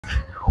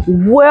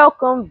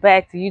Welcome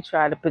back to You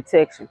Try the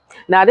Protection.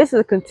 Now, this is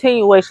a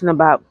continuation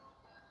about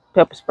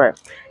pepper spray.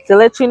 To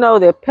let you know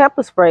that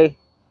pepper spray,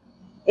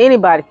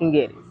 anybody can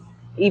get it,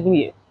 even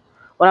you.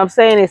 What I'm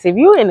saying is, if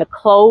you're in a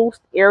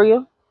closed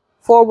area,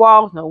 four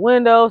walls, no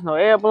windows, no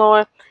air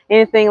blowing,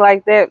 anything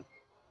like that,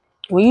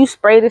 when you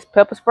spray this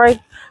pepper spray,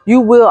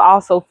 you will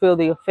also feel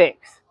the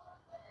effects.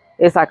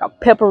 It's like a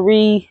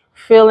peppery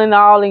feeling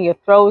all in your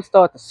throat,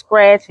 start to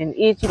scratch and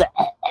itch. You like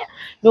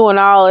doing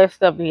all that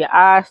stuff, and your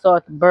eyes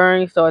start to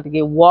burn, you start to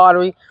get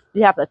watery.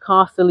 You have to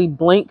constantly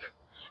blink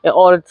in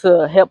order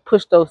to help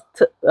push those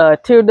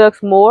tear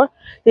ducts more.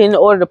 Then in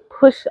order to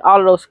push all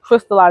of those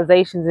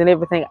crystallizations and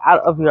everything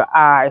out of your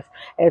eyes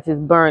as it's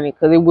burning,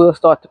 because it will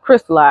start to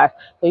crystallize.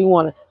 So you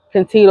want to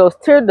continue those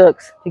tear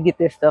ducts to get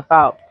this stuff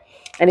out.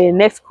 And then the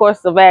next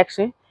course of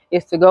action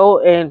is to go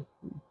and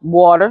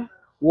water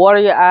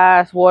your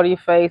eyes, water your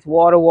face,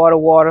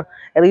 water,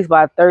 at least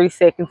about 30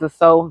 seconds or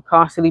so,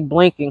 constantly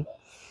blinking.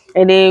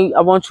 And then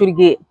I want you to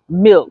get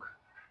milk.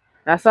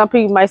 Now, some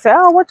people might say,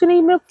 oh, what you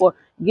need milk for?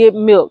 Get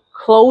milk.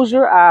 Close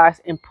your eyes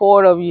and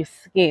pour it over your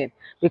skin,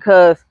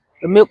 because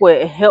the milk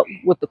will help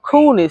with the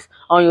coolness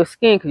on your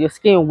skin, because your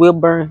skin will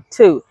burn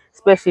too,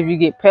 especially if you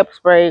get pepper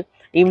spray.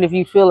 Even if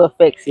you feel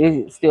effects,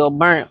 it still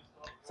burn.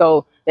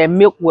 So that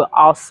milk will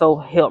also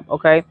help,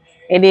 okay?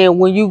 And then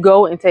when you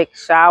go and take a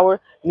shower,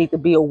 you need to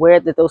be aware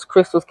that those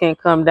crystals can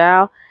come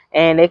down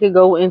and they can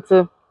go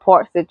into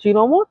parts that you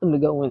don't want them to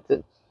go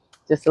into.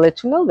 Just to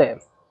let you know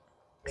that.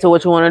 So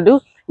what you want to do,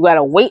 you got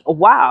to wait a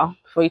while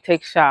before you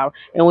take a shower.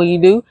 And when you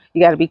do,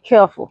 you got to be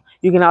careful.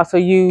 You can also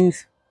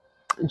use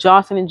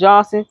Johnson &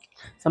 Johnson,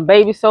 some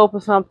baby soap or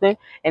something,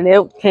 and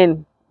it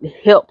can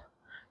help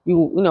you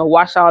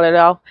wash all that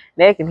off.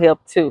 That can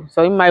help too.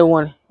 So you might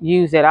want to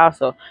use that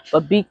also.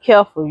 But be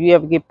careful if you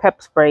ever get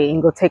pepper spray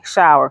and go take a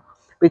shower,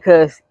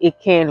 because it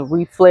can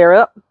re-flare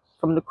up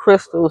from the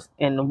crystals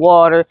and the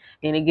water,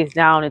 and it gets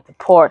down into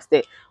parts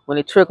that when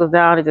it trickles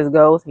down, it just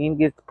goes and it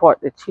gets the part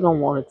that you don't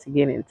want it to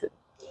get into.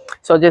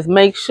 So just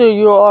make sure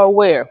you are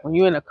aware. When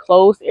you're in a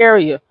closed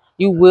area,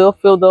 you will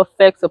feel the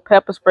effects of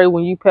pepper spray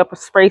when you pepper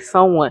spray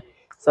someone.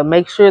 So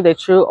make sure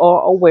that you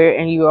are aware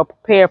and you are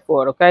prepared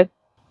for it, okay?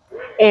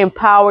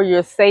 Empower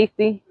your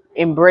safety.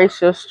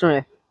 Embrace your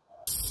strength.